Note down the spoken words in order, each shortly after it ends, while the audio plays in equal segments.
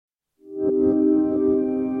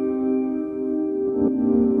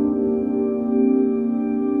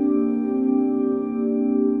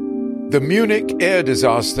The Munich air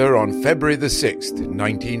disaster on February the 6th,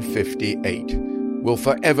 1958, will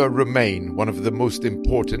forever remain one of the most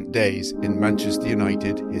important days in Manchester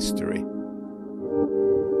United history.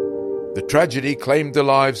 The tragedy claimed the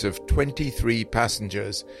lives of 23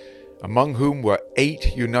 passengers, among whom were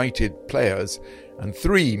 8 United players and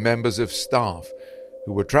 3 members of staff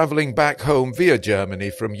who were travelling back home via Germany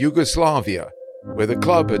from Yugoslavia, where the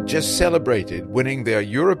club had just celebrated winning their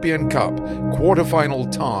European Cup quarter-final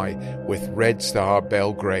tie with Red Star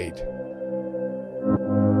Belgrade.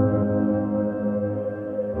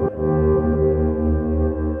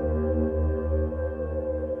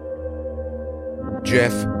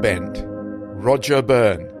 Jeff Bent, Roger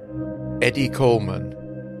Byrne, Eddie Coleman,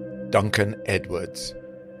 Duncan Edwards,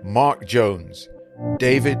 Mark Jones,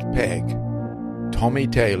 David Pegg, Tommy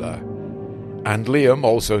Taylor, and Liam,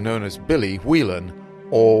 also known as Billy Whelan,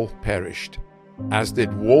 all perished, as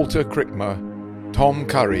did Walter Crickmer, Tom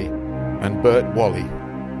Curry, and Bert Wally.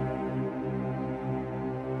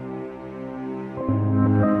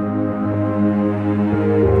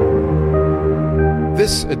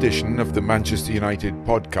 This edition of the Manchester United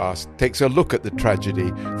podcast takes a look at the tragedy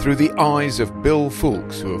through the eyes of Bill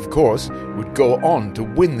Foulkes, who of course would go on to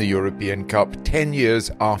win the European Cup 10 years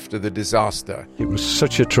after the disaster. It was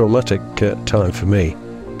such a traumatic time for me,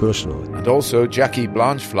 personally. And also Jackie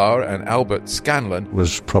Blanchflower and Albert Scanlon. It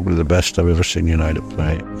was probably the best I've ever seen United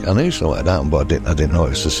play. I knew something had happened, but I didn't know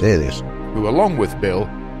it was so serious. Who, along with Bill,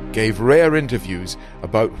 gave rare interviews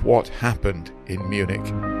about what happened in Munich.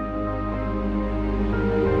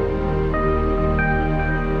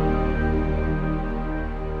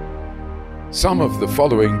 Some of the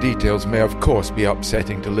following details may of course be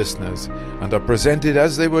upsetting to listeners and are presented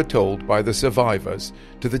as they were told by the survivors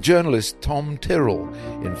to the journalist Tom Tyrrell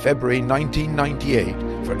in February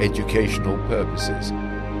 1998 for educational purposes.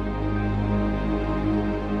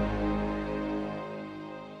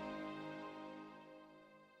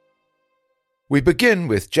 We begin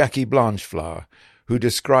with Jackie Blanchflower, who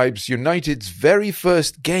describes United's very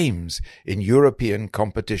first games in European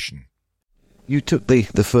competition. You took the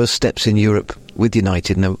first steps in Europe with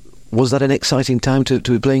United. Now, was that an exciting time to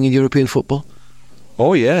be playing in European football?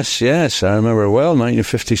 Oh, yes. I remember well,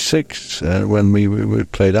 1956, when we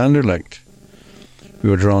played Anderlecht. We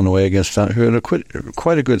were drawn away against that, who had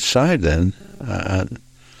quite a good side then.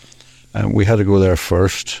 And we had to go there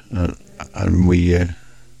first. And we had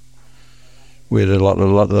a lot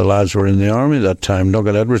of the lads were in the army at that time.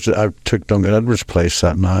 I took Duncan Edwards' place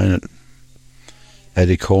that night.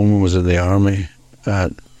 Eddie Coleman was in the army.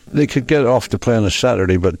 They could get off to play on a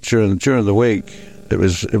Saturday, but during the week it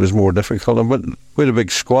was more difficult. But we had a big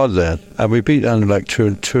squad then, and we beat Anderlecht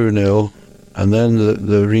 2-0. And then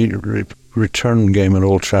the return game at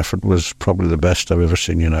Old Trafford was probably the best I've ever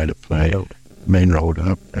seen United play. Main Road.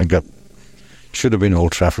 Should have been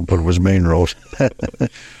Old Trafford, but it was Main Road.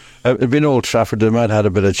 It'd been Old Trafford. They might have had a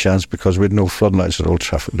bit of chance because we had no floodlights at Old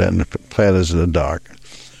Trafford then. Playing us in the dark.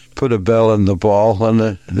 Put a bell in the ball,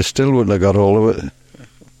 and they still wouldn't have got hold of it.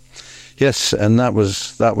 Yes, and that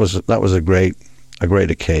was a great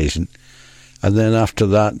occasion. And then after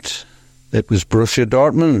that, it was Borussia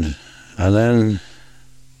Dortmund, and then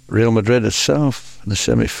Real Madrid itself in the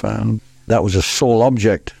semi-final. That was a sole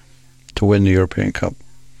object to win the European Cup.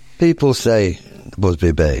 People say the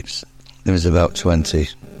Busby Babes. There was about 20,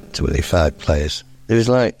 25 players. It was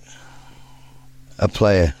like a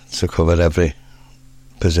player to cover every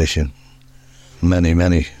position.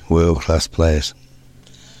 Many world-class players.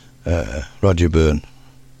 Roger Byrne.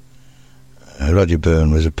 Roger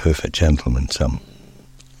Byrne was a perfect gentleman, Tom.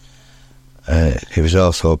 He was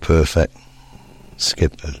also a perfect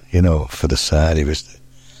skipper, for the side. He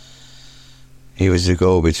was the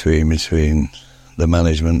go-between between the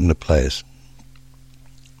management and the players.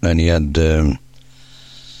 And he had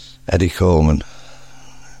Eddie Coleman.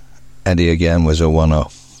 Eddie again was a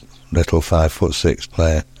one-off. Little 5'6"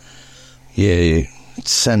 player. Yeah,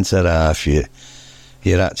 centre half. You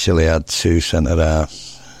actually had 2 centre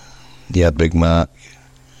halves. You had Big Mark,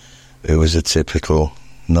 who was a typical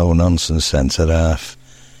no-nonsense centre half.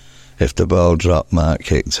 If the ball dropped, Mark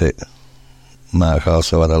kicked it. Mark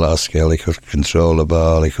also had a lot of skill. He could control the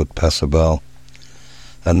ball. He could pass the ball.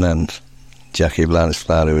 And then Jackie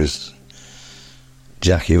Blanchflower,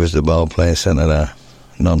 Jackie was the ball-playing centre half,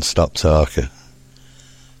 non-stop talker.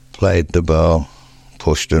 Played the ball,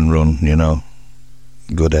 pushed and run,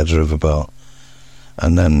 good header of a ball.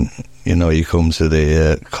 And then, you come to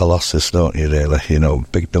the Colossus, don't you, really?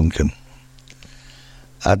 Big Duncan.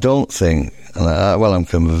 I don't think, I'm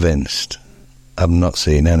convinced, I've not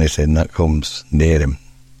seen anything that comes near him.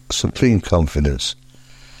 Supreme confidence.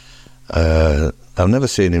 I've never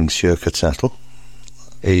seen him shirk a tackle.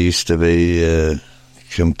 He used to be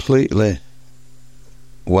completely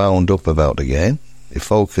wound up about the game. He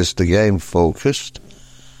focused the game,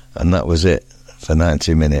 and that was it for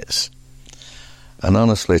 90 minutes. And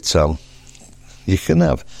honestly, Tom,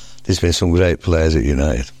 there's been some great players at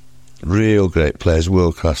United, real great players,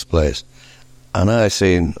 world-class players. And I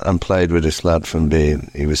seen and played with this lad from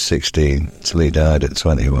he was 16 till he died at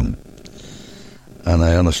 21. And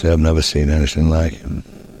I honestly have never seen anything like him.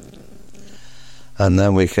 And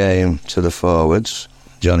then we came to the forwards,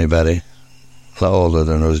 Johnny Berry, a lot older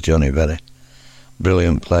than us, Johnny Berry.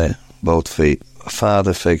 Brilliant player, both feet, a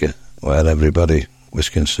father figure where everybody was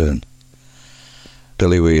concerned.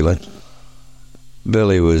 Billy Whelan.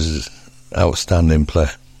 Billy was outstanding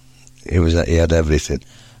player. He had everything.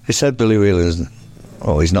 He said Billy Whelan,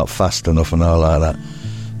 he's not fast enough and all like that.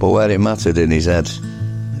 But where it mattered in his head,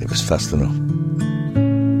 it was fast enough.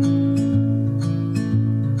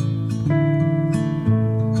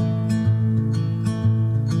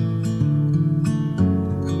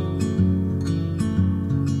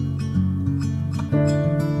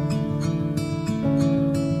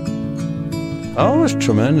 Oh, it was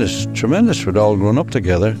tremendous. We'd all grown up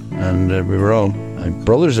together, and we were all like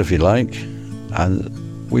brothers, if you like,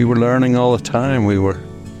 and we were learning all the time. We were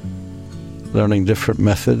learning different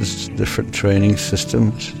methods, different training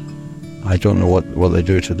systems. I don't know what they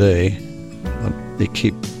do today, but they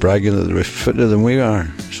keep bragging that they're fitter than we are.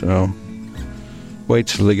 So wait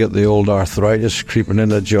till they get the old arthritis creeping in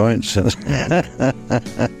the joints.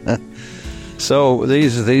 So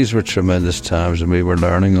these were tremendous times, and we were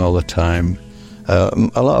learning all the time.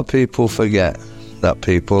 A lot of people forget that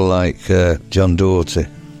people like John Doherty,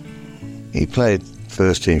 he played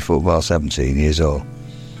first team football 17 years old.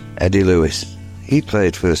 Eddie Lewis, he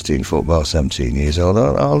played first team football 17 years old.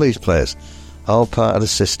 All these players, all part of the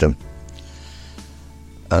system.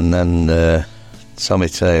 And then Tommy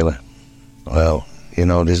Taylor. Well,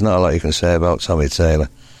 there's not a lot you can say about Tommy Taylor.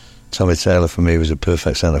 Tommy Taylor for me was a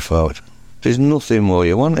perfect centre forward. There's nothing more.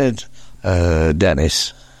 You wanted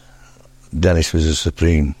Dennis. Dennis was a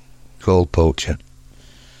supreme goal poacher.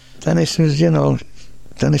 Dennis was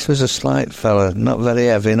a slight fella, not very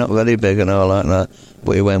heavy, not very big and all like that,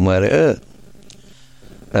 but he went where it hurt.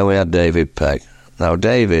 Then we had David Pegg. Now,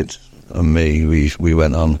 David and me, we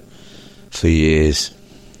went on for years,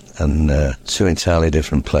 and two entirely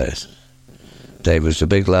different players. Dave was a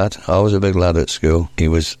big lad, always a big lad at school. He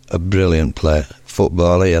was a brilliant player,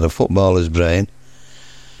 footballer, he had a footballer's brain.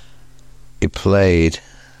 He played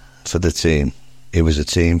for the team. He was a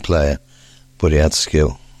team player, but he had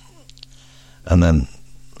skill. And then,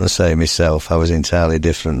 let's say myself, I was entirely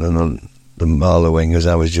different than all the wingers.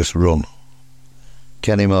 I was just run.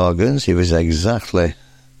 Kenny Morgans, he was exactly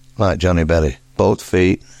like Johnny Berry. Both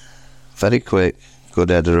feet, very quick, good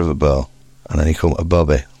header of a ball. And then he come to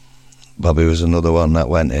Bobby. Bobby was another one that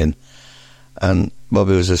went in. And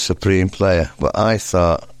Bobby was a supreme player. But I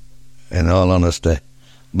thought, in all honesty,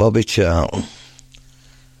 Bobby Charlton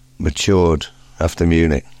matured after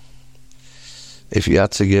Munich. If you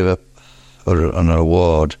had to give an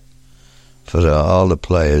award for all the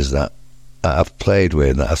players that I've played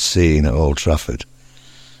with, that I've seen at Old Trafford,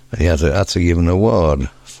 you had to give an award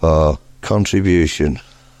for contribution,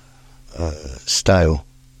 style,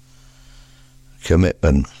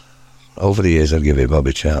 commitment. Over the years I'd give it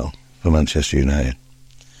Bobby Charlton for Manchester United.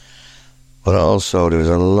 But also there was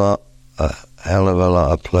a hell of a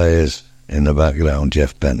lot of players in the background.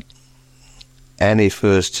 Jeff Bent. Any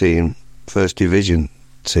first division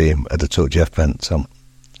team had took Jeff Bent on.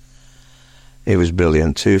 He was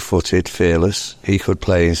brilliant, 2-footed, fearless. He could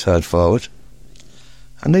play inside forward.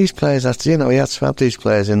 And these players, he had to have these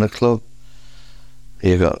players in the club.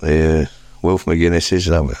 You got the Wolf McGuinnesses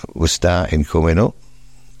that were starting coming up.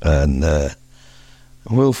 And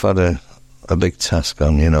Wolf had a big task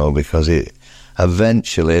on, because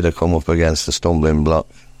eventually they'd come up against the stumbling block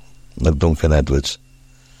of Duncan Edwards.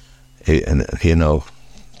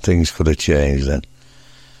 Things could have changed then.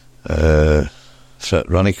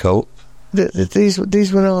 Ronnie Cope.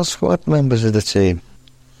 These were all squad members of the team.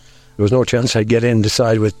 There was no chance I'd get in the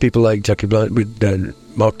side with people like with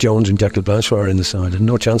Mark Jones and Jacques Blanchard in the side. There's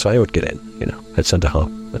no chance I would get in, at centre half.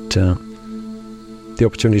 But the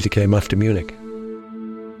opportunity came after Munich.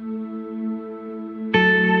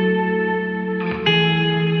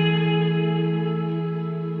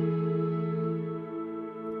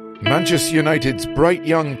 Manchester United's bright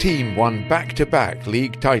young team won back-to-back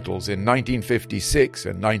league titles in 1956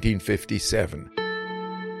 and 1957.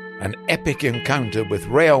 An epic encounter with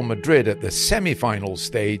Real Madrid at the semi-final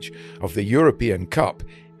stage of the European Cup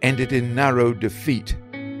ended in narrow defeat.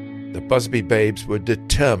 the Busby Babes were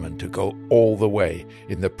determined to go all the way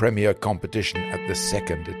in the Premier competition at the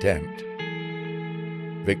second attempt.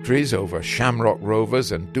 Victories over Shamrock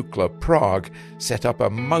Rovers and Dukla Prague set up a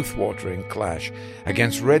mouth-watering clash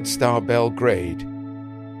against Red Star Belgrade.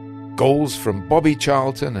 Goals from Bobby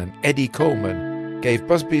Charlton and Eddie Coleman gave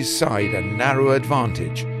Busby's side a narrow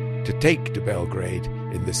advantage to take to Belgrade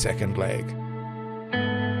in the second leg.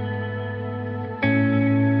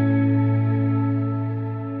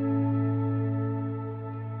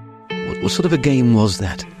 What sort of a game was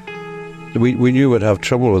that? We knew we'd have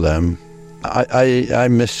trouble with them. I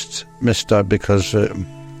missed out because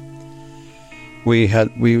we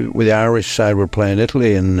with the Irish side were playing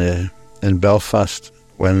Italy in Belfast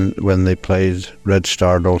when they played Red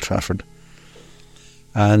Star at Old Trafford,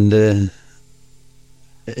 and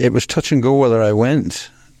it was touch and go whether I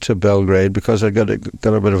went to Belgrade because I got a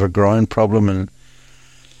bit of a groin problem, and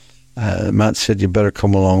Matt said you better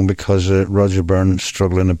come along because Roger Byrne's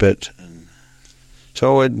struggling a bit.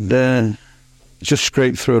 So it just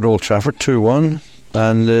scraped through at Old Trafford 2-1,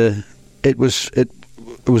 and it was a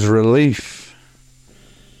relief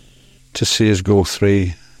to see us go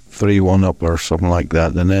 3-1 up or something like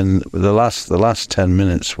that. And then the last 10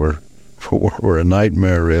 minutes were a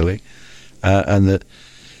nightmare really, and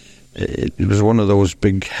it was one of those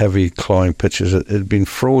big heavy clawing pitches. It had been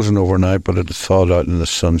frozen overnight, but it had thawed out in the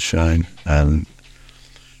sunshine, and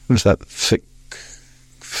it was that thick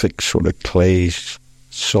sort of clay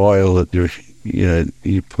soil that you had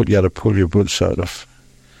to pull your boots out of.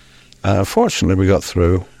 Fortunately, we got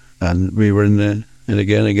through, and we were in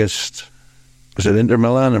again against, was it Inter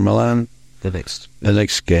Milan or Milan? The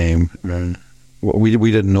next game. And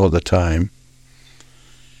we didn't know at the time.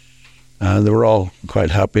 And they were all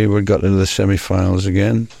quite happy. We got into the semi-finals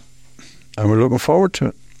again, and we're looking forward to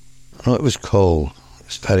it. Oh, it was cold. It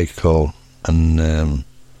was very cold, and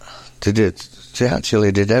they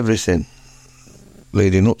actually did everything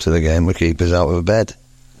leading up to the game with keepers out of bed.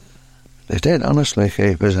 They did, honestly,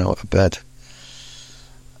 keep us out of bed.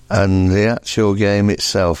 And the actual game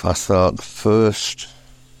itself, I thought the first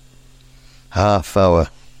half hour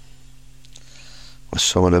was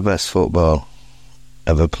some of the best football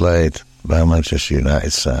ever played by a Manchester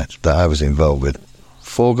United side that I was involved with.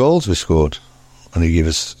 4 goals we scored, and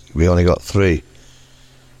we only got 3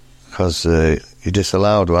 because he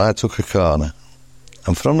disallowed one. I took a corner,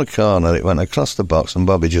 and from the corner it went across the box and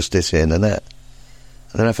Bobby just hit it in the net.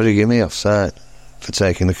 And the referee gave me offside for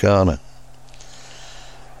taking the corner.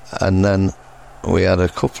 And then we had a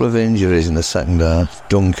couple of injuries in the second half,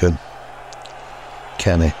 Duncan,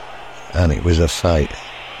 Kenny, and it was a fight.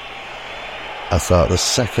 I thought the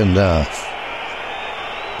second half,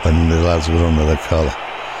 when the lads were under the collar,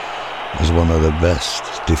 was one of the best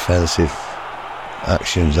defensive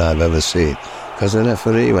actions I've ever seen, because the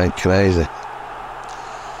referee went crazy.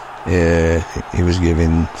 He was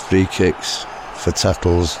giving free kicks for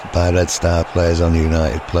tackles by Red Star players on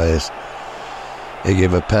United players. He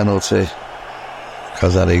gave a penalty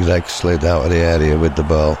because that leg slid out of the area with the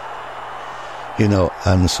ball,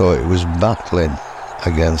 and so it was battling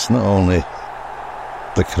against not only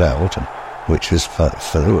the crowd, which was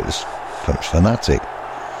fanatic.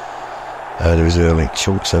 There was early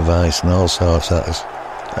chunks of ice and all sorts of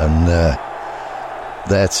that, and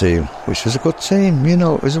their team, which was a good team,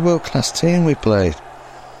 it was a world-class team we played.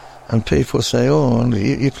 And people say, oh,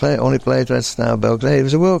 you only played Red Star Belgrade. It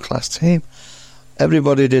was a world-class team.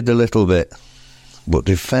 Everybody did a little bit, but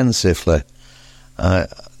defensively, and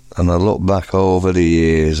I look back over the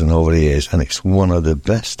years, and it's one of the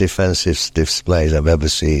best defensive displays I've ever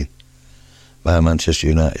seen by a Manchester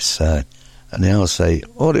United side. And they all say,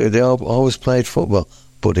 oh, they always played football,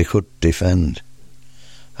 but they could defend.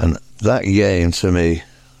 And that game, to me,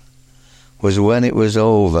 was when it was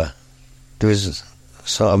over, there was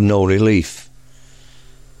sort of no relief,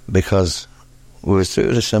 because we were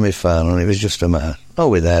through the semi-final and it was just a matter,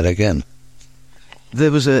 we're there again. There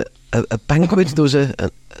was a banquet, there was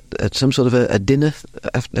some sort of a dinner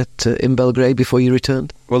in Belgrade before you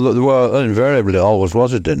returned? Well, invariably there always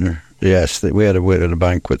was a dinner. Yes, we had a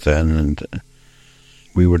banquet then, and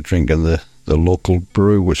we were drinking the local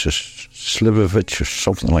brew, which is Slivovich or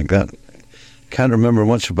something like that. Can't remember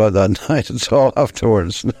much about that night. It's all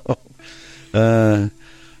afterwards. No.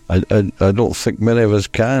 I don't think many of us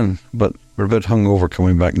can, but we're a bit hungover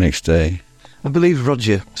coming back next day. I believe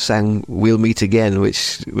Roger sang "We'll Meet Again,"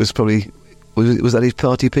 which was probably was that his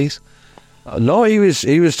party piece? No, he was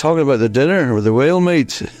talking about the dinner with the whale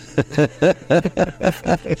meat.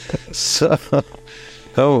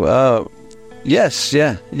 Yes,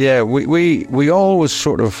 yeah. We always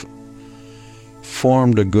sort of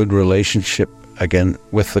formed a good relationship again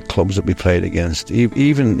with the clubs that we played against.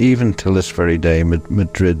 Even till this very day,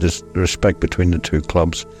 Madrid, the respect between the two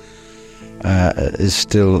clubs is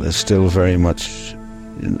still very much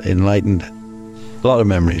enlightened. A lot of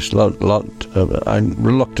memories. I'm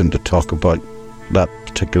reluctant to talk about that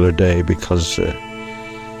particular day because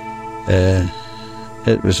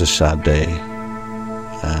it was a sad day,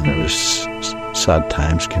 and it was sad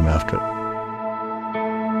times came after it.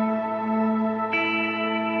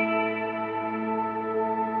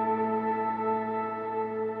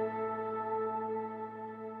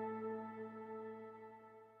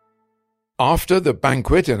 After the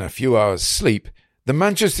banquet and a few hours' sleep, the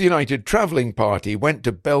Manchester United travelling party went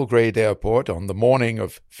to Belgrade Airport on the morning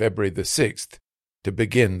of February the 6th to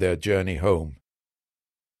begin their journey home.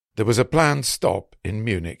 There was a planned stop in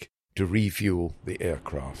Munich to refuel the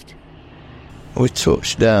aircraft. We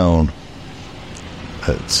touched down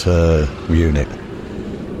at Munich.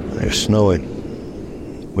 It was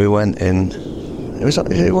snowing. We went in. It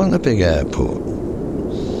wasn't a big airport.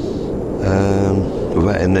 We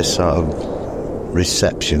went in this sort of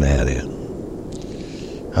reception area,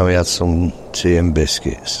 and we had some tea and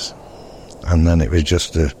biscuits, and then it was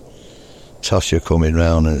just a Tosha coming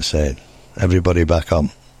round and said, "Everybody back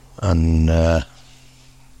on." And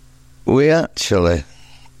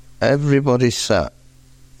everybody sat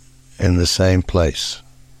in the same place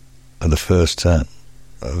for the first time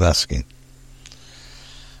of asking,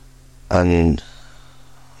 and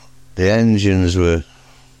the engines were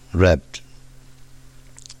revved,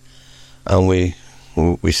 and we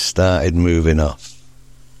started moving off,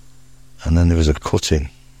 and then there was a cutting,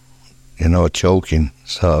 a choking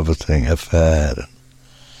sort of a thing, affair.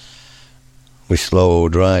 We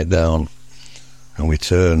slowed right down, and we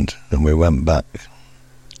turned, and we went back,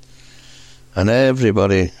 and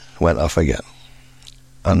everybody went off again.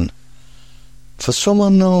 And for some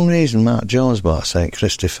unknown reason, Mark Jones bought a St.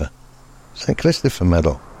 Christopher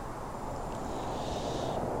medal.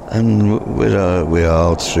 And we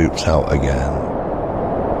all trooped out again.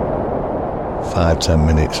 5-10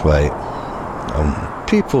 minutes wait. And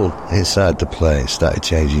people inside the plane started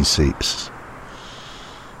changing seats.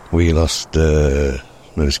 We lost, there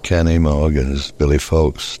was Kenny Morgans, Billy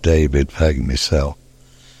Folks, David Pegg, myself.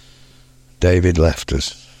 David left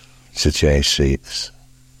us to change seats.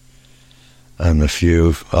 And a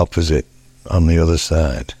few opposite on the other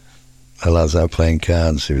side. The lads are playing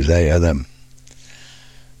cards, there was 8 of them.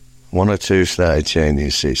 1 or 2 started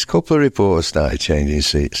changing seats. A couple of reporters started changing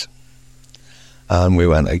seats. And we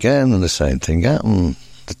went again, and the same thing happened.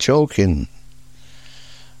 The choking.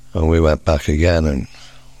 And we went back again, and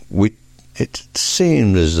it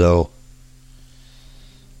seemed as though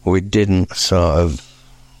we didn't sort of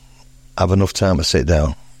have enough time to sit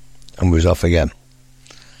down, and we was off again.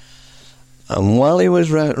 And while he was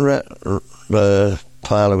the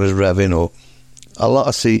pilot was revving up, a lot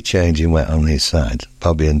of seat changing went on his side.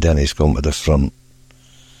 Bobby and Dennis come to the front.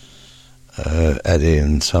 Eddie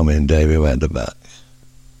and Tommy and Davey went to the back.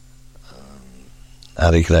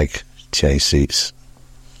 Harry Clegg changed seats.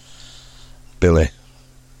 Billy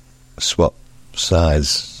swapped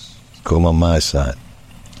sides, come on my side.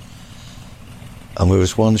 And we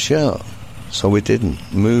was one short, so we didn't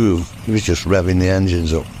move. He was just revving the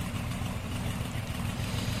engines up.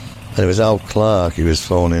 And it was Al Clark, he was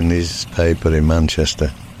phoning his paper in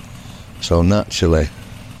Manchester. So naturally,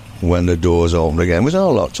 when the doors opened again, it was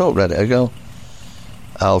all locked up, ready to go.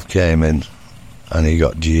 Alf came in, and he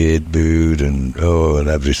got jeered, booed, and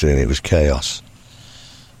everything. It was chaos.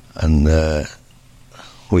 And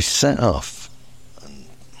we set off.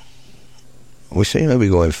 We seemed to be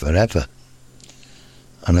going forever.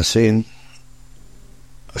 And I seen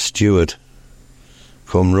a steward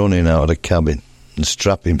come running out of the cabin and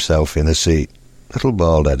strap himself in a seat. Little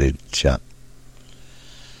bald-headed chap.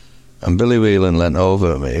 And Billy Whelan leant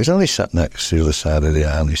over at me. He was only sat next to the other side of the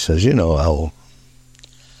aisle. He says, Al,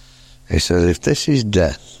 he says, if this is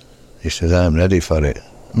death, he says, I'm ready for it.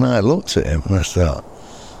 And I looked at him and I thought,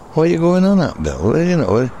 what are you going on at, Bill?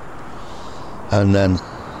 And then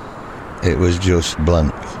it was just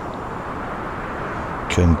blank.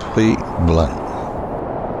 Complete blank.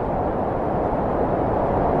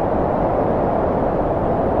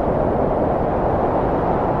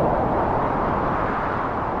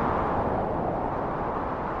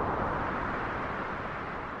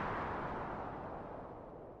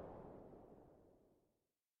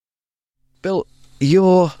 Bill,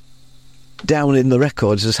 you're down in the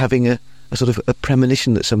records as having a sort of a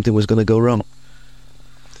premonition that something was going to go wrong.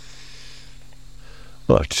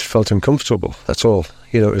 Well, I just felt uncomfortable, that's all.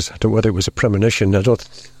 It was, I don't know whether it was a premonition, but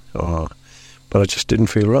I just didn't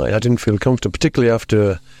feel right. I didn't feel comfortable, particularly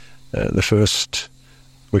after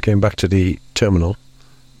We came back to the terminal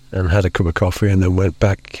and had a cup of coffee and then went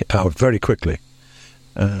back out very quickly.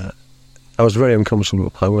 I was very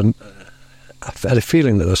uncomfortable. I had a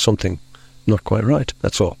feeling that there was something not quite right,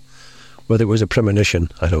 that's all. Whether it was a premonition,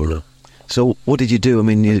 I don't know. So what did you do? I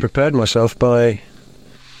mean, I prepared myself by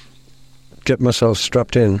getting myself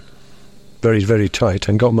strapped in very, very tight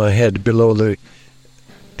and got my head below the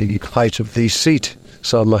height of the seat.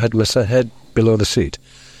 So I had my head below the seat.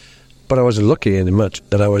 But I was lucky in much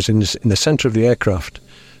that I was in the centre of the aircraft,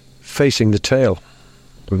 facing the tail,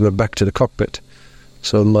 with my back to the cockpit.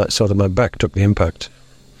 So that my back took the impact.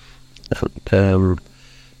 And,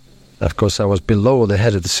 of course, I was below the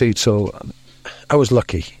head of the seat, so I was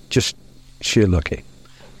lucky, just sheer lucky.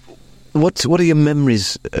 What are your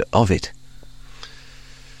memories of it?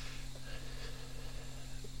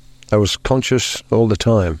 I was conscious all the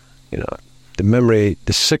time. You know, the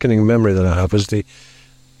sickening memory that I have was the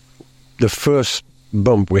first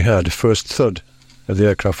bump we had, the first thud of the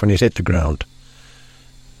aircraft when it hit the ground,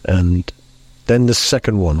 and then the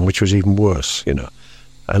second one, which was even worse. You know,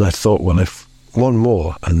 and I thought, well, if one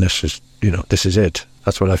more, and this is it.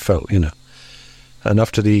 That's what I felt, you know. And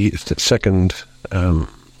after the second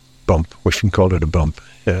bump, we can call it a bump,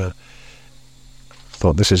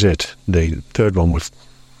 thought, this is it. The third one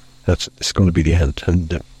it's going to be the end.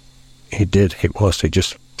 And he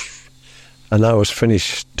just, and I was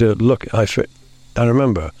finished. I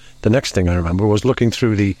remember, the next thing I remember was looking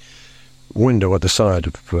through the window at the side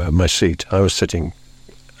of my seat. I was sitting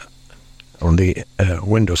on the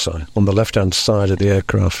window side, on the left-hand side of the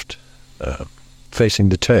aircraft, facing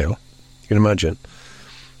the tail, you can imagine.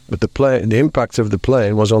 But the impact of the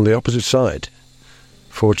plane was on the opposite side,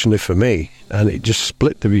 fortunately for me, and it just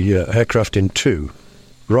split the aircraft in two,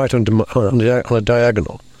 right on a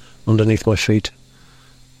diagonal, underneath my feet.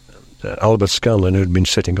 Albert Scanlon, who had been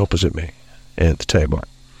sitting opposite me at the table,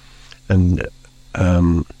 and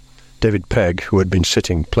David Pegg, who had been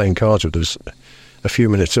sitting playing cards with us a few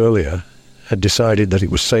minutes earlier, had decided that it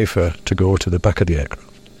was safer to go to the back of the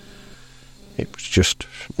aircraft. It was just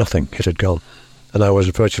nothing. It had gone. And I was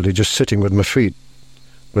virtually just sitting with my feet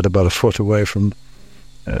with about a foot away from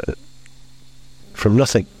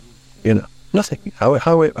nothing. You know, nothing.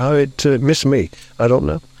 How it missed me, I don't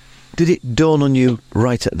know. Did it dawn on you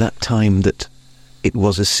right at that time that it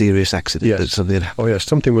was a serious accident? Yes. That something had happened? Oh, yes,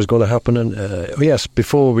 something was going to happen. And yes,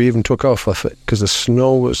 before we even took off, because the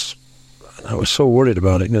snow was... I was so worried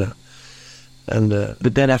about it, you know. And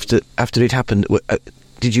but then after it happened,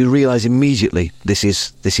 did you realise immediately this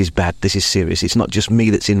is bad, this is serious? It's not just me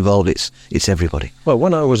that's involved; it's everybody. Well,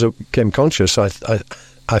 when I became conscious, I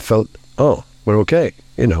felt, oh, we're okay.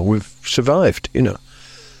 You know, we've survived. You know,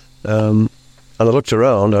 and I looked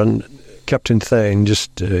around, and Captain Thane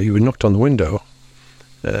he knocked on the window.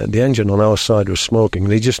 The engine on our side was smoking,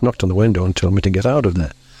 and he just knocked on the window and told me to get out of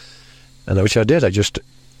there. And which I did. I just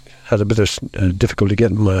had a bit of difficulty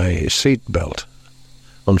getting my seat belt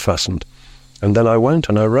unfastened, and then I went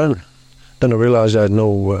and I ran. Then I realised I had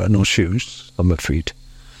no shoes on my feet,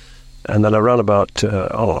 and then I ran about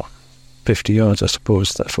 50 yards, I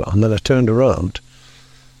suppose, that far. And then I turned around,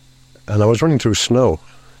 and I was running through snow,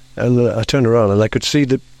 and I turned around and I could see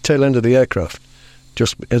the tail end of the aircraft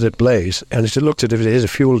just as it blazed, and it looked as if it is a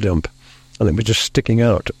fuel dump, and it was just sticking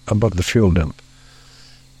out above the fuel dump.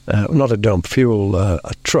 Not a dump, fuel,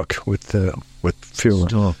 a truck with fuel.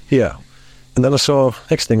 Stop. Yeah. And then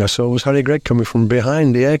next thing I saw was Harry Gregg coming from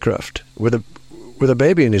behind the aircraft with a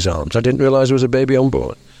baby in his arms. I didn't realise there was a baby on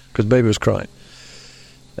board, because the baby was crying.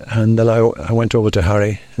 And then I went over to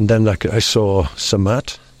Harry, and then I saw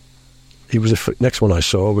Samat. He was the next one I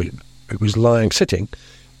saw. It was sitting,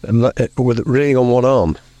 and with leaning on one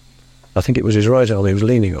arm. I think it was his right arm he was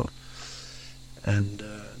leaning on. And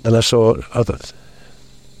then I saw other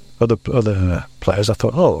players. I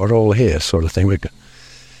thought, oh, we're all here, sort of thing.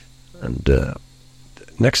 And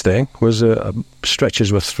next thing was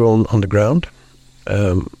stretchers were thrown on the ground.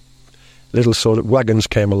 Little sort of wagons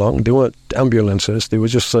came along. They weren't ambulances. They were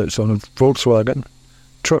just sort of Volkswagen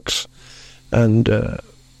trucks. And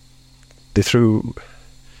they threw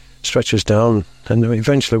stretchers down. And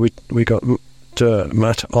eventually we got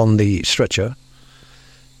Matt on the stretcher.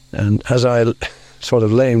 And as I sort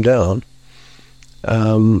of lay him down,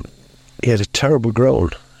 he had a terrible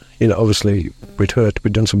groan. You know, obviously we'd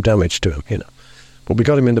done some damage to him, you know. But we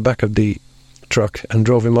got him in the back of the truck and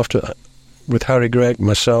drove him off with Harry Gregg,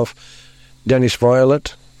 myself, Dennis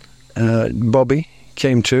Violet, Bobby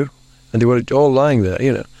came too, and they were all lying there,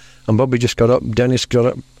 you know. And Bobby just got up, Dennis got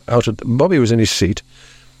up Bobby was in his seat,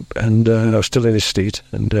 and I was still in his seat,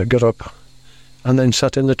 and got up, and then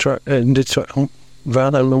sat in the truck,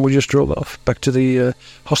 van, and we just drove off back to the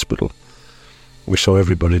hospital. We saw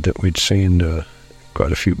everybody that we'd seen,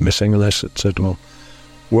 quite a few missing, and I said, well,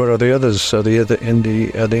 where are the others? Are they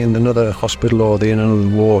in another hospital, or are they in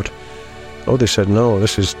another ward? Oh, they said, no,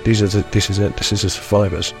 this is it, this is the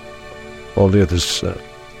survivors. All the others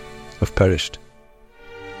have perished.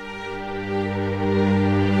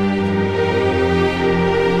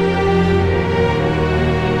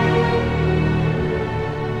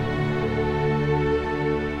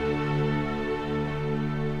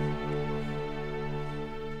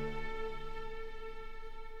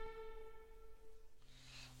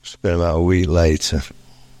 It's been about a week later,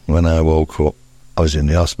 when I woke up, I was in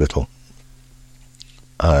the hospital.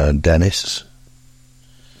 Dennis,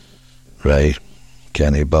 Ray,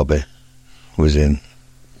 Kenny, Bobby was in,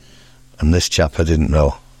 and this chap I didn't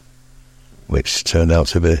know, which turned out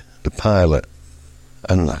to be the pilot.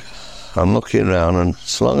 And I'm looking around, and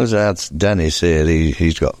as long as I had Dennis here,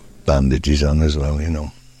 he's got bandages on as well, you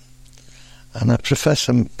know. And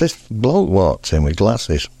this bloke walked in with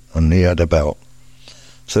glasses, and he had about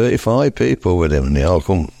 35 people with him, and they all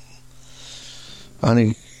come.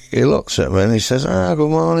 And he looks at me and he says, good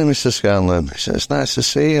morning, Mr. Scanlon. He says, it's nice to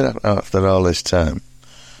see you after all this time.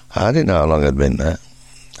 I didn't know how long I'd been there,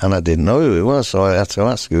 and I didn't know who he was, so I had to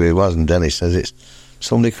ask who he was, and Dennis says, it's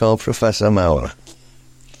somebody called Professor Maurer.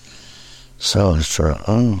 So I thought,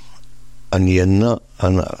 and you're not,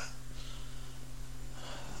 and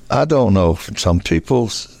I don't know, some people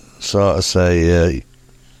sort of say,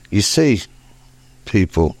 you see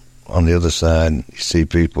people on the other side, you see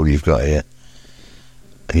people you've got here,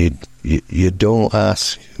 and you don't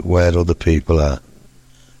ask where other people are.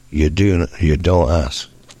 You don't ask.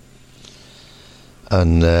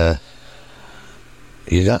 And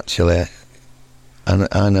you'd actually, and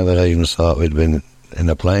I never even thought we'd been in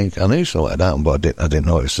a plane. I knew something had happened, but I didn't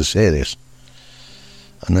know it was so serious.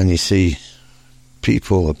 And then you see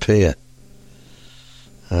people appear,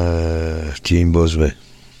 Gene Busby,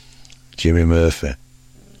 Jimmy Murphy,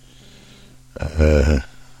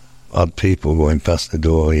 odd people going past the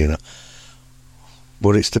door, you know.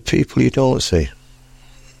 But it's the people you don't see.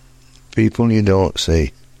 People you don't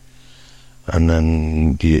see. And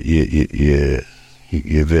then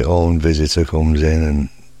your own visitor comes in, and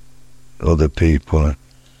other people,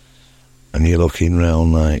 and you're looking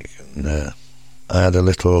round like, I had a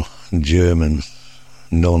little German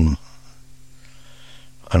nun,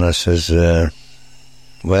 and I says,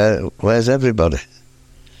 where's everybody?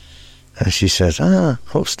 And she says,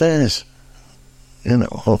 upstairs. You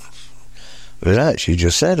know, right, she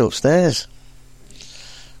just said upstairs.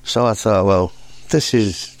 So I thought, well, this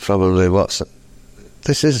is probably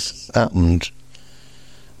this has happened,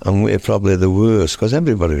 and we're probably the worst, because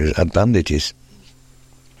everybody had bandages.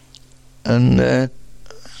 And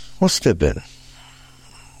must have been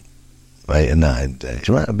 8 or 9 days,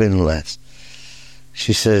 might have been less.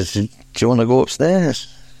 She says, do you want to go upstairs?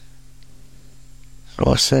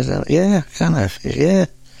 So I said, yeah, can I? Yeah.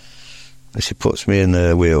 And she puts me in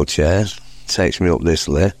a wheelchair, takes me up this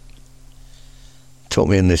lift, took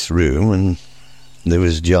me in this room, and there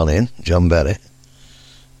was John Berry,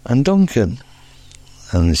 and Duncan.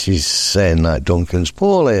 And she's saying like Duncan's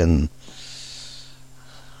poorly, and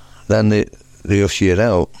then they usher you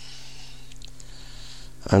out.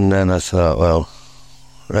 And then I thought, well,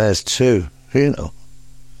 there's 2, you know.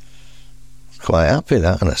 Quite happy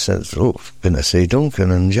that, and I said, been to see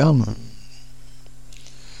Duncan and John.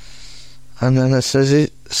 And then it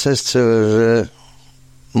says to her,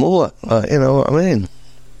 more, you know what I mean?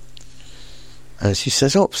 And she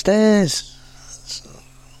says, upstairs.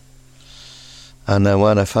 And then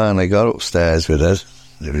when I finally got upstairs with her,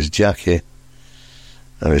 there was Jackie,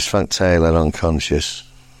 there was Frank Taylor unconscious,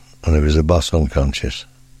 and there was the boss unconscious.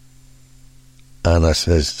 And I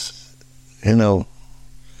says, you know,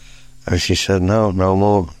 and she said, no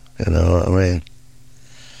more, you know what I mean?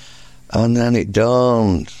 And then it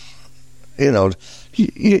dawned, you know,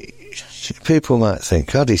 people might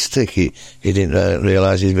think, God, he's sick, he didn't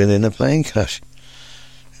realise he'd been in a plane crash.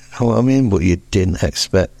 You know what I mean? But I didn't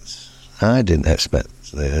expect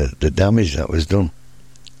the damage that was done.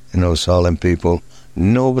 You know, so all them people,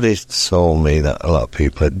 nobody told me that a lot of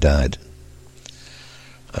people had died.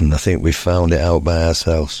 And I think we found it out by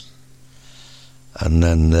ourselves. And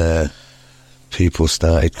then people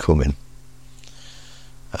started coming.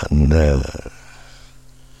 And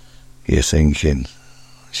you're thinking,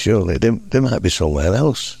 surely they might be somewhere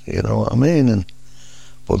else, you know what I mean?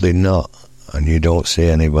 But they're not, and you don't see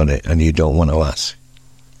anybody, and you don't want to ask.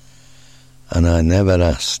 And I never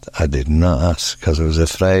asked. I did not ask, because I was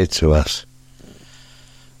afraid to ask.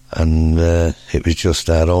 And it was just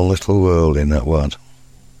our own little world in that one.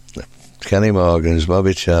 Kenny Morgans,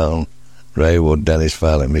 Bobby Charlton, Ray Wood, Dennis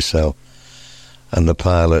Farley, myself, and the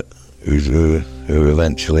pilot who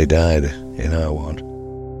eventually died in our ward.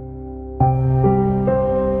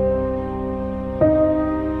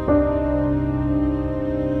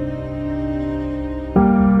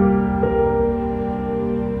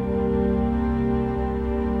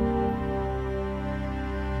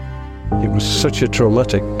 It was such a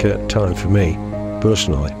traumatic time for me,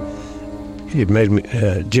 personally.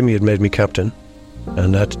 Jimmy had made me captain,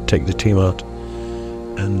 and I had to take the team out.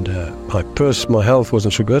 And my health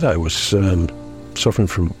wasn't so good. I was suffering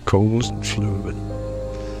from colds and flu.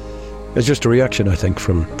 It's just a reaction, I think,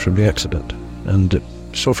 from the accident. And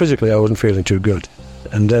so physically I wasn't feeling too good.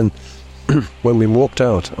 And then when we walked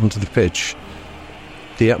out onto the pitch,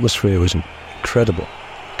 the atmosphere was incredible.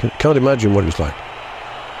 Can't imagine what it was like,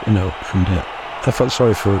 you know. And I felt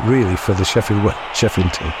sorry for the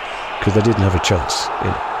Sheffield team, because they didn't have a chance, you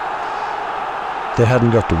know. They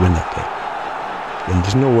hadn't got to win that game, and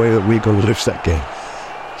there's no way that we're going to lose that game.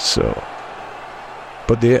 So,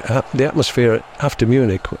 but the atmosphere after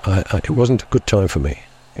Munich, it wasn't a good time for me.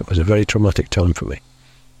 It was a very traumatic time for me.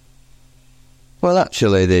 Well,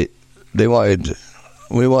 actually, we wanted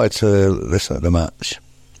to listen to the match.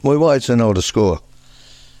 We wanted to know the score,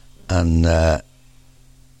 and there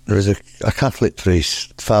was a Catholic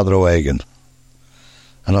priest, Father O'Hagan,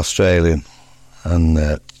 an Australian, and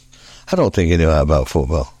I don't think he knew about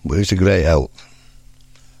football, but he was a great help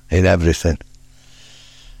in everything.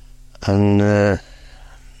 And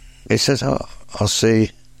he says, I'll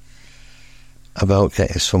see about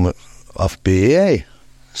getting some off BEA.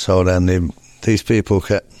 So then these people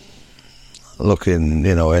kept looking,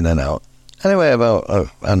 you know, in and out. Anyway, about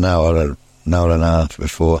an hour and a half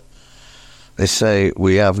before, they say,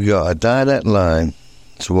 we have got a direct line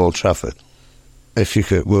to Old Trafford. If you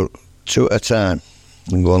could, we'll 2 at a time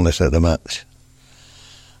and go and listen to the match.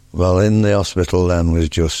 Well, in the hospital then was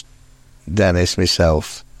just Dennis,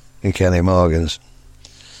 myself, and Kenny Morgans,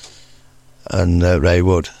 and Ray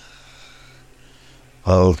Wood.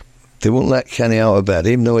 Well, they wouldn't let Kenny out of bed,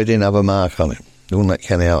 even though he didn't have a mark on him. They wouldn't let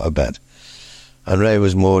Kenny out of bed. And Ray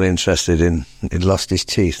was more interested in, he'd lost his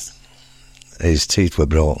teeth. His teeth were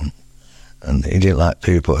broken. And he didn't like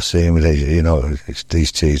people to see him with his, you know,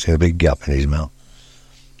 these teeth, a big gap in his mouth.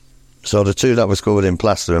 So the two that was covered in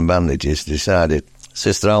plaster and bandages decided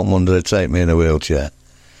Sister Altmund would take me in a wheelchair,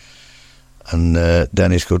 and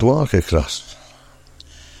Dennis could walk across.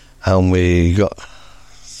 And we got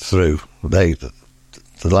through. The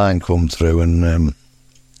line come through, and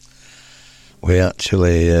we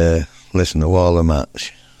actually listened to all the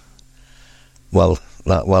match. Well,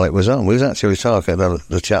 while it was on, we was actually talking to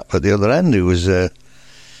the chap at the other end who was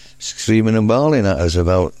screaming and bawling at us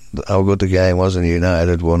about how good the game was, and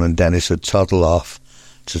United had won, and Dennis had toddled off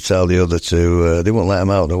to tell the other two, they wouldn't let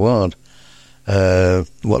him out of the ward,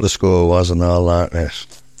 what the score was and all like this.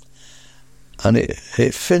 And it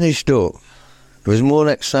finished up. There was more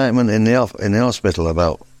excitement in the hospital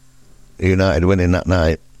about United winning that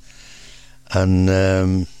night.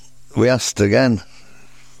 And we asked again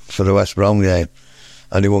for the West Brom game,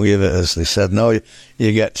 and they won't give it us. They said, no,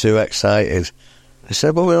 you get too excited. They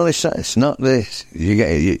said, but we only said it's not this. You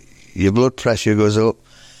get your blood pressure goes up,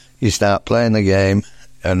 you start playing the game,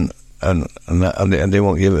 and they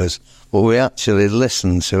won't give it us. But we actually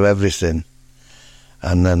listened to everything,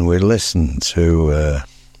 and then we listened to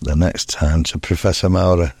the next time to Professor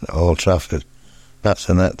Maurer at Old Trafford. That's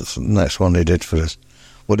the next one they did for us.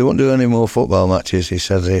 Well, they won't do any more football matches. He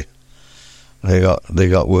said they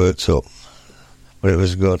got worked up, but it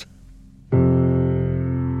was good.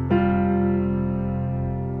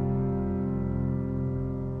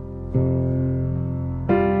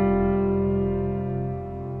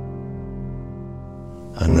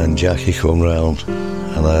 And then Jackie come round,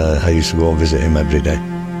 and I used to go and visit him every day.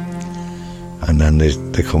 And then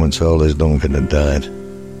they come and told us Duncan had died.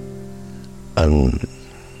 And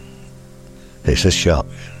it's a shock.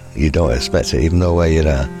 You don't expect it, even though where you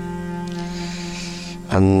are.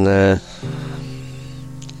 And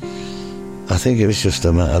I think it was just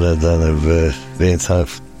a matter of being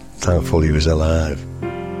thankful he was alive.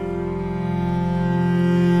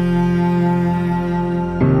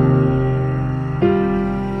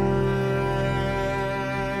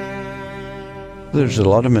 There's a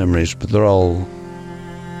lot of memories, but they're all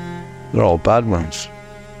bad ones.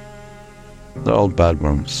 They're all bad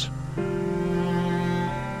ones.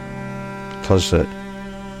 Because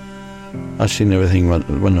I've seen everything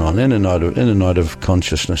went on in and out of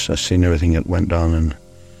consciousness. I've seen everything that went on, and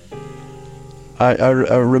I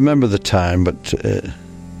remember the time, but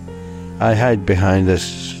I hide behind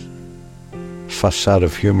this facade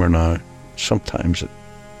of humour now. Sometimes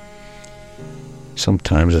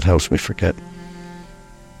it helps me forget.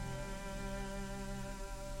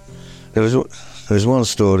 There was one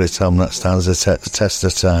story, Tom, that stands the test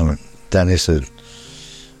of time. Dennis said,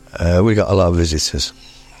 we got a lot of visitors,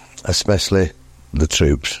 especially the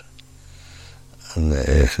troops. And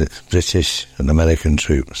the British and American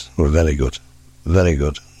troops were very good, very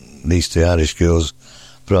good. These two Irish girls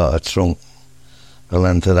brought a trunk the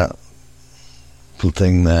length of that little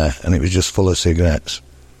thing there, and it was just full of cigarettes.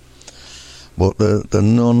 But the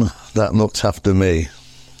nun that looked after me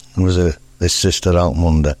was this sister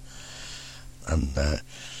Altmunder, and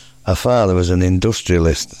her father was an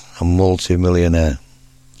industrialist, a multi-millionaire,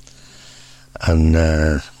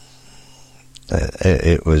 and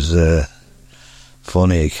it was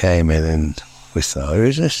funny. He came in and we thought, who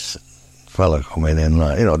is this fella coming in?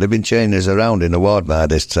 Like, you know, they've been changing us around in the ward by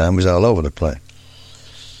this time. He was all over the place.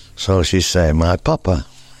 So she's saying, my papa.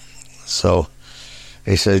 So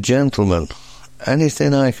he said, gentlemen,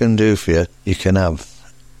 anything I can do for you, you can have.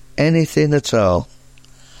 Anything at all.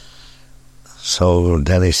 So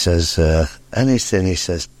Dennis says, anything. He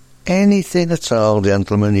says, anything at all,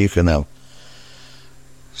 gentlemen, you can have.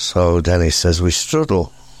 So Dennis says, we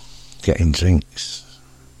struggle getting drinks.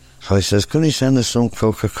 So he says, can you send us some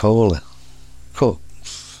Coca-Cola?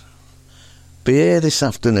 Be here this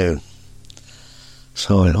afternoon.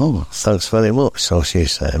 So I went, oh, thanks very much. So she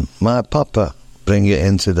said, my papa, bring it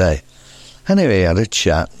in today. Anyway, he had a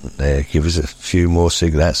chat, give us a few more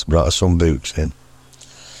cigarettes, brought us some boots in.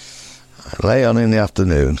 Late on in the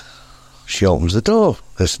afternoon, she opens the door,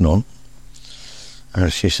 this nun,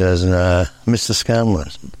 and she says, Mr. Scanlon.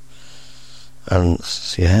 And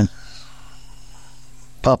yeah,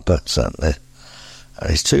 Papa sent me. And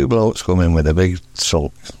these two blokes come in with a big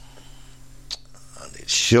trunk, and he's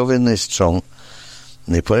shoving this trunk,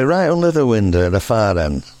 and they put it right under the window at the far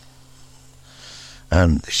end.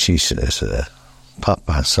 And she says,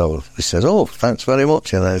 Papa, so he says, oh, thanks very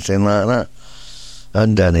much, and everything like that.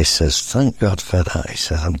 And Dennis says, thank God for that. He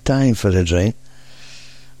says, I'm dying for a drink.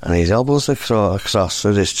 And he hobbles across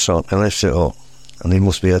with his trunk and lifts it up. And there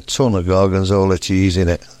must be a ton of gorgonzola cheese in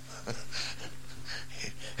it.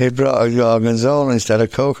 He brought a gorgonzola instead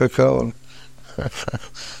of Coca-Cola.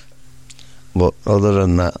 But other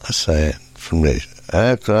than that, I say, from the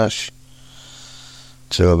air crash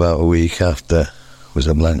to about a week after was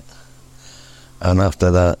a blank. And after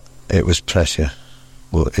that, it was pressure.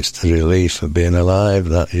 But it's the relief of being alive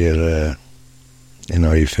that you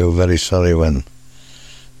feel very sorry when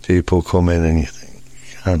people come in and you think,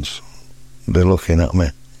 they're looking at me.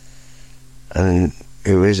 And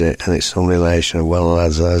who is it? And it's some relation of one of the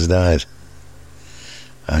lads that has died.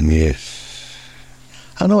 And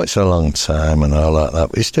I know it's a long time and all that,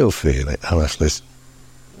 but you still feel it, honestly.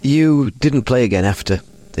 You didn't play again after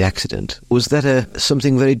the accident. Was that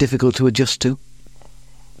something very difficult to adjust to?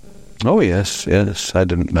 Oh yes. I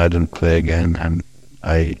didn't play again, and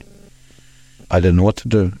I didn't know what to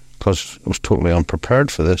do because I was totally unprepared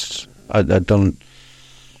for this. I'd done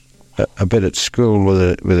a bit at school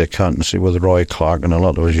with accountancy with Roy Clark, and a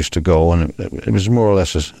lot of us used to go, and it was more or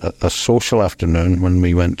less a social afternoon when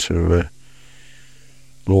we went to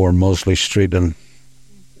Lower Mosley Street, and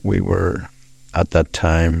we were at that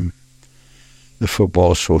time the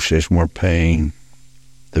Football Association were paying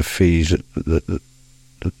the fees that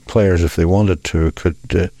the players, if they wanted to,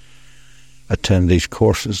 could attend these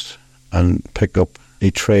courses and pick up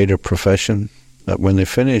a trade or profession that when they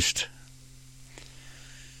finished.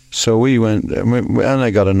 So we went, and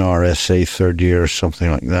I got an RSA third year or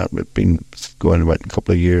something like that. We'd been going about a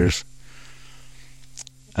couple of years.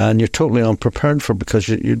 And you're totally unprepared for it because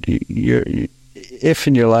you're if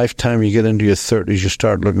in your lifetime you get into your 30s, you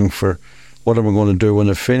start looking for what am I going to do when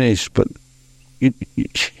I finish, but you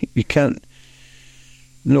can't.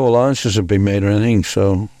 No allowances have been made or anything,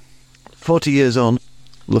 so... 40 years on,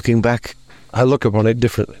 looking back... I look upon it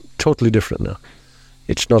differently, totally different now.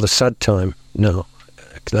 It's not a sad time, no,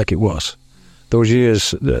 like it was. Those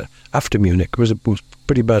years after Munich was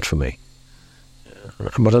pretty bad for me.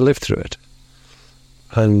 But I lived through it.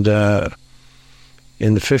 And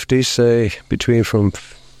in the 50s, say, between from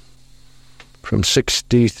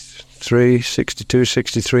 63, 62,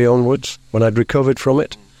 63 onwards, when I'd recovered from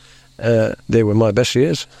it, they were my best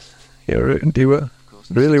years. They were,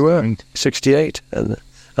 really were. 68 and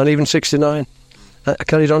even 69. I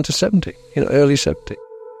carried on to 70, early 70.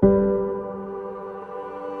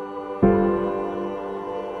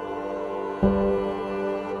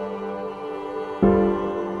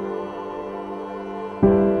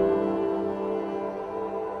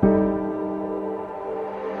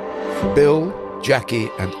 Bill, Jackie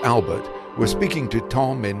and Albert were speaking to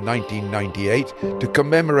Tom in 1998 to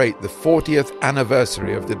commemorate the 40th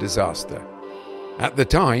anniversary of the disaster. At the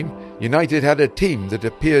time, United had a team that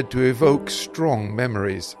appeared to evoke strong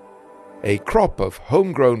memories. A crop of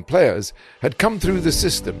homegrown players had come through the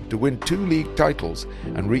system to win 2 league titles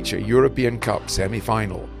and reach a European Cup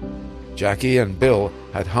semi-final. Jackie and Bill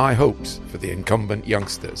had high hopes for the incumbent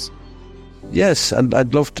youngsters. Yes, and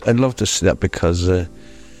I'd love to see that, because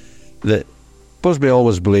Busby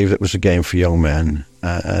always believed it was a game for young men,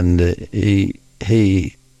 and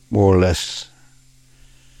he more or less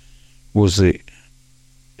was the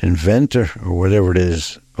inventor, or whatever it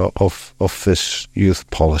is, of this youth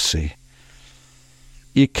policy.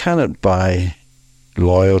 You cannot buy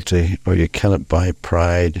loyalty, or you cannot buy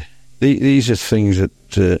pride. These are things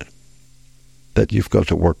that you've got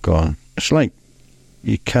to work on. It's like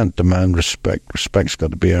you can't demand respect. Respect's got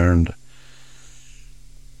to be earned.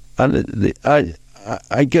 And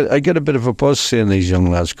I get a bit of a buzz seeing these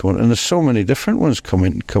young lads coming, and there's so many different ones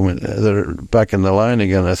coming. They're back in the line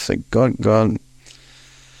again. I think, gone.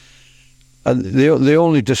 And the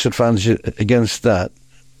only disadvantage against that,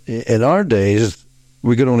 in our days,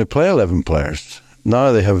 we could only play 11 players.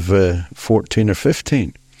 Now they have 14 or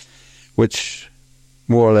 15, which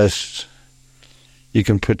more or less you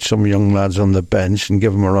can put some young lads on the bench and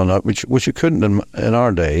give them a run out, which you couldn't in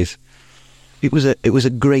our days. It was a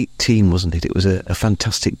great team, wasn't it? It was a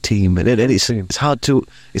fantastic team, and it's hard to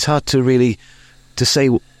really to say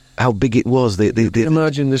how big it was.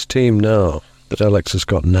 Imagine this team now that Alex has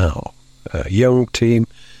got now. Young team,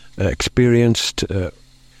 experienced,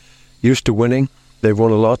 used to winning. They've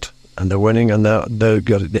won a lot, and they're winning, and now they've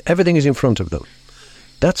got it. Everything is in front of them.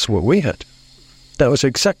 That's what we had. That was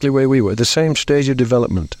exactly where we were, the same stage of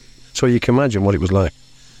development. So you can imagine what it was like.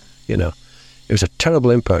 You know, it was a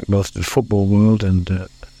terrible impact both to the football world and,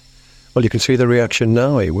 well, you can see the reaction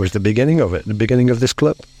now. It was the beginning of it, the beginning of this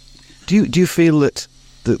club. Do you feel that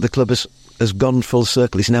the club has gone full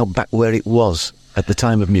circle? It's now back where it was at the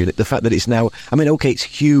time of Munich. The fact that it's now, I mean, okay, it's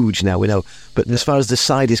huge now, we know, but as far as the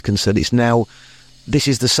side is concerned, it's now, this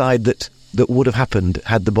is the side that would have happened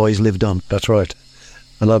had the boys lived on. That's right.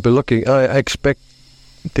 And I'll be looking, I expect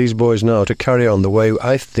these boys now to carry on the way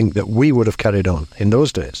I think that we would have carried on in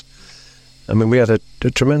those days. I mean, we had a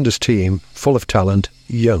tremendous team, full of talent,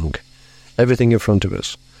 young, everything in front of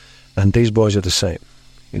us. And these boys are the same,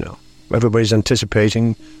 you know. Everybody's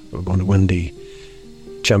anticipating we're going to win the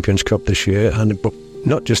Champions Cup this year, but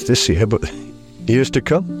not just this year, but years to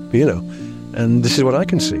come, you know. And this is what I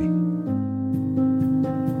can see.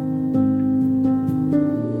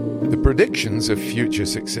 The predictions of future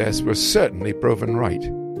success were certainly proven right.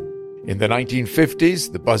 In the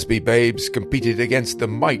 1950s, the Busby Babes competed against the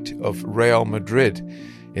might of Real Madrid.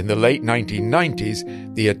 In the late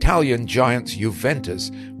 1990s, the Italian giants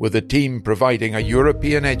Juventus were the team providing a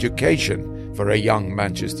European education for a young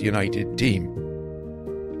Manchester United team.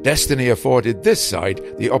 Destiny afforded this side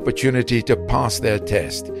the opportunity to pass their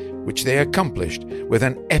test, which they accomplished with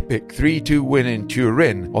an epic 3-2 win in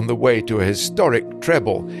Turin on the way to a historic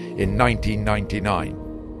treble in 1999.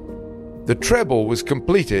 The treble was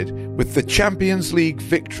completed with the Champions League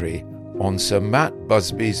victory on Sir Matt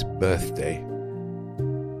Busby's birthday.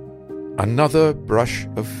 Another brush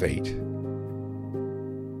of fate.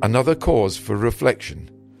 Another cause for reflection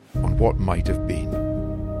on what might have been.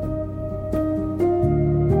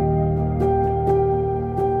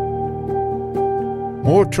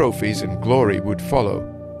 More trophies and glory would follow,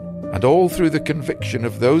 and all through the conviction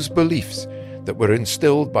of those beliefs that were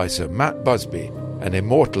instilled by Sir Matt Busby and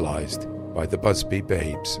immortalised by the Busby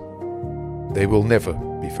Babes. They will never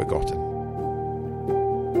be forgotten.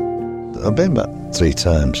 I've been back 3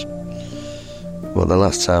 times. Well, the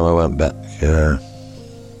last time I went back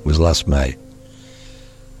was last May.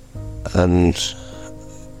 And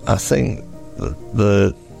I think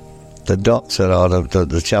the doctor or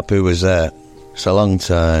the chap who was there, it's a long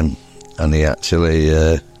time, and he actually,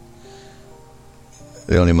 the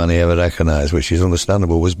only man he ever recognised, which is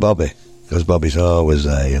understandable, was Bobby, because Bobby's always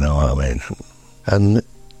there, you know what I mean? And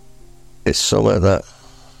it's something that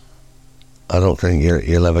I don't think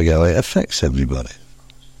you'll ever get away. It affects everybody.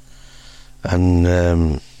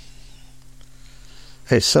 And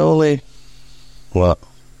it's only, the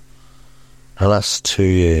last 2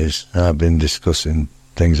 years I've been discussing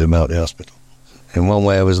things about the hospital. In one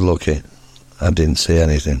way I was lucky, I didn't see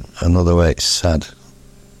anything. Another way it's sad,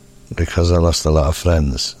 because I lost a lot of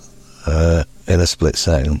friends in a split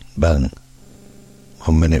second, bang.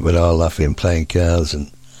 1 minute we're all laughing, playing cards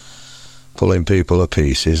and pulling people to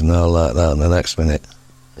pieces and all like that, and the next minute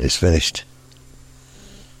it's finished.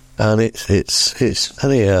 And it's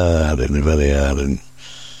very hard, and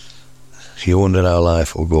you wonder how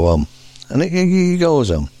life will go on. And it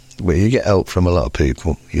goes on. But you get help from a lot of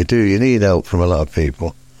people. You do. You need help from a lot of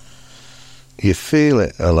people. You feel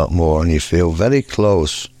it a lot more, and you feel very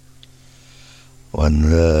close when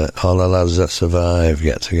all the lads that survive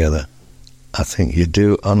get together. I think you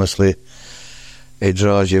do, honestly. It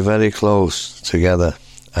draws you very close together,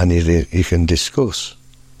 and you can discuss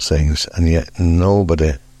things, and yet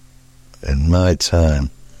nobody in my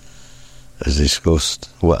time has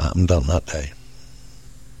discussed what happened on that day.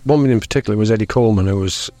 One man in particular was Eddie Coleman, who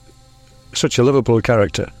was such a Liverpool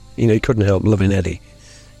character. You know, you couldn't help loving Eddie,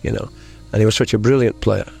 you know. And he was such a brilliant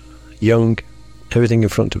player, young, everything in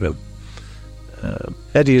front of him.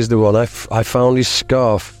 Eddie is the one. I found his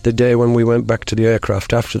scarf the day when we went back to the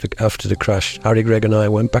aircraft after the crash. Harry Gregg and I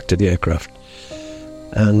went back to the aircraft,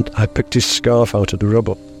 and I picked his scarf out of the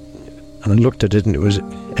rubble, and I looked at it, and it was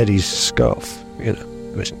Eddie's scarf. You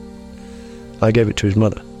know, I gave it to his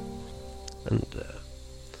mother, and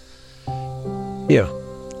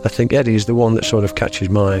I think Eddie is the one that sort of catches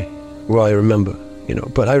where I remember. You know,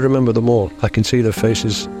 but I remember them all. I can see their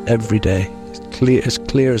faces every day, as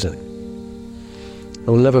clear as anything.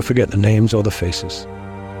 I will never forget the names or the faces.